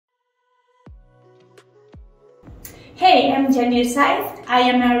Hey, I'm Janir Saif. I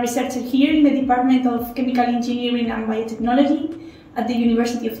am a researcher here in the Department of Chemical Engineering and Biotechnology at the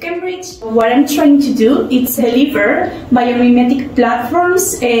University of Cambridge. What I'm trying to do is deliver biomimetic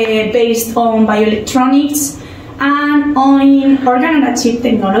platforms based on bioelectronics and on organ-on-a-chip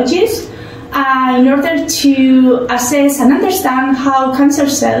technologies in order to assess and understand how cancer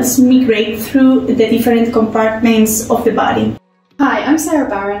cells migrate through the different compartments of the body. Hi, I'm Sarah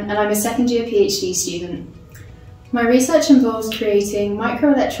Barron and I'm a second-year PhD student. My research involves creating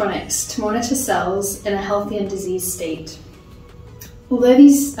microelectronics to monitor cells in a healthy and diseased state. Although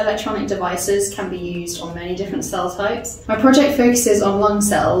these electronic devices can be used on many different cell types, my project focuses on lung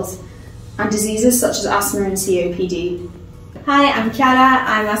cells and diseases such as asthma and COPD. Hi, I'm Chiara.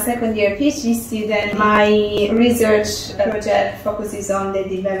 I'm a second-year PhD student. My research project focuses on the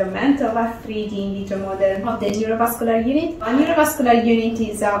development of a 3D in vitro model of the neurovascular unit. A neurovascular unit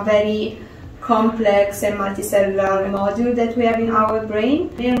is a very complex and multicellular module that we have in our brain.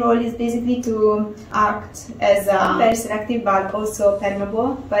 Their role is basically to act as a very selective but also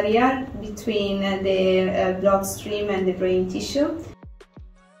permeable barrier between the bloodstream and the brain tissue.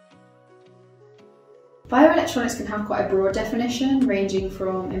 Bioelectronics can have quite a broad definition, ranging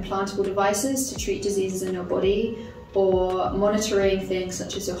from implantable devices to treat diseases in your body, or monitoring things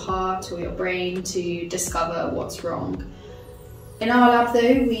such as your heart or your brain to discover what's wrong. In our lab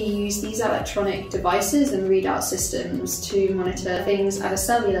though, we use these electronic devices and readout systems to monitor things at a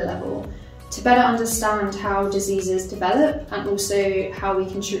cellular level to better understand how diseases develop and also how we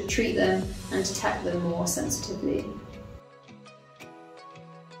can treat them and detect them more sensitively.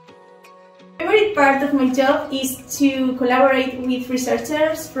 My favorite part of my job is to collaborate with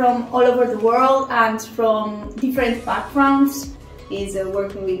researchers from all over the world and from different backgrounds. Is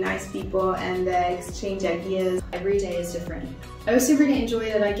working with nice people and exchange ideas. Every day is different. I also really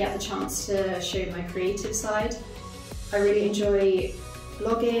enjoy that I get the chance to show my creative side. I really enjoy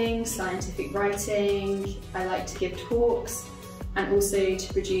blogging, scientific writing, I like to give talks and also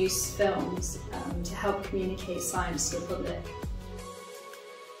to produce films to help communicate science to the public.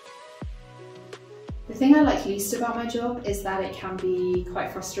 The thing I like least about my job is that it can be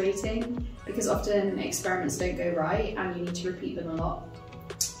quite frustrating because often experiments don't go right and you need to repeat them a lot.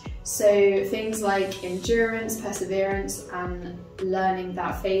 So things like endurance, perseverance and learning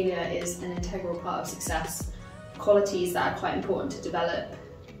that failure is an integral part of success, qualities that are quite important to develop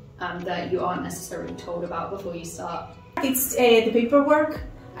that you aren't necessarily told about before you start. It's the paperwork.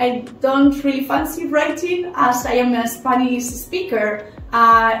 I don't really fancy writing as I am a Spanish speaker.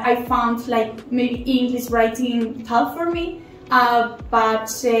 I found like maybe English writing tough for me,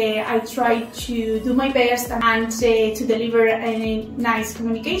 but I try to do my best and to deliver a nice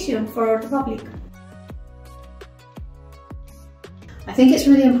communication for the public. I think it's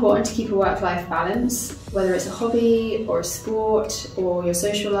really important to keep a work-life balance, whether it's a hobby or a sport or your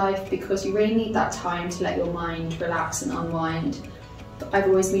social life, because you really need that time to let your mind relax and unwind. I've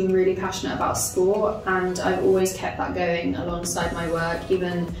always been really passionate about sport and I've always kept that going alongside my work,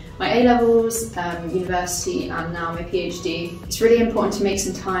 even my A-levels, university and now my PhD. It's really important to make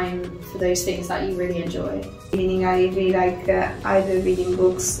some time for those things that you really enjoy. Meaning I really like either reading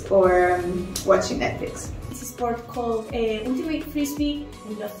books or watching Netflix. It's a sport called Ultimate Frisbee.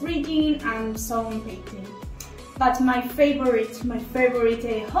 I love reading and some painting. But my favorite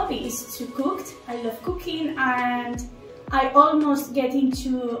hobby is to cook. I love cooking and I almost get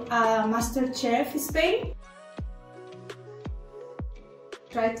into MasterChef Spain.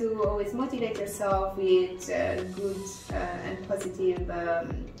 Try to always motivate yourself with good and positive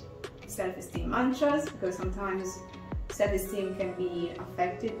self-esteem mantras, because sometimes self-esteem can be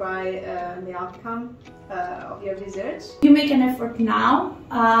affected by the outcome of your research. You make an effort now,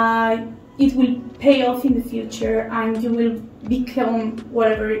 it will pay off in the future and you will become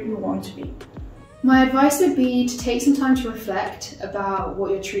whatever you want to be. My advice would be to take some time to reflect about what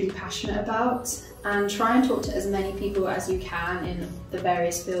you're truly passionate about and try and talk to as many people as you can in the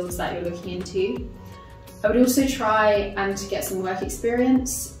various fields that you're looking into. I would also try and to get some work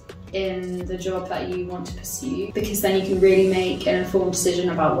experience in the job that you want to pursue, because then you can really make an informed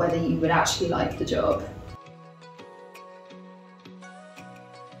decision about whether you would actually like the job.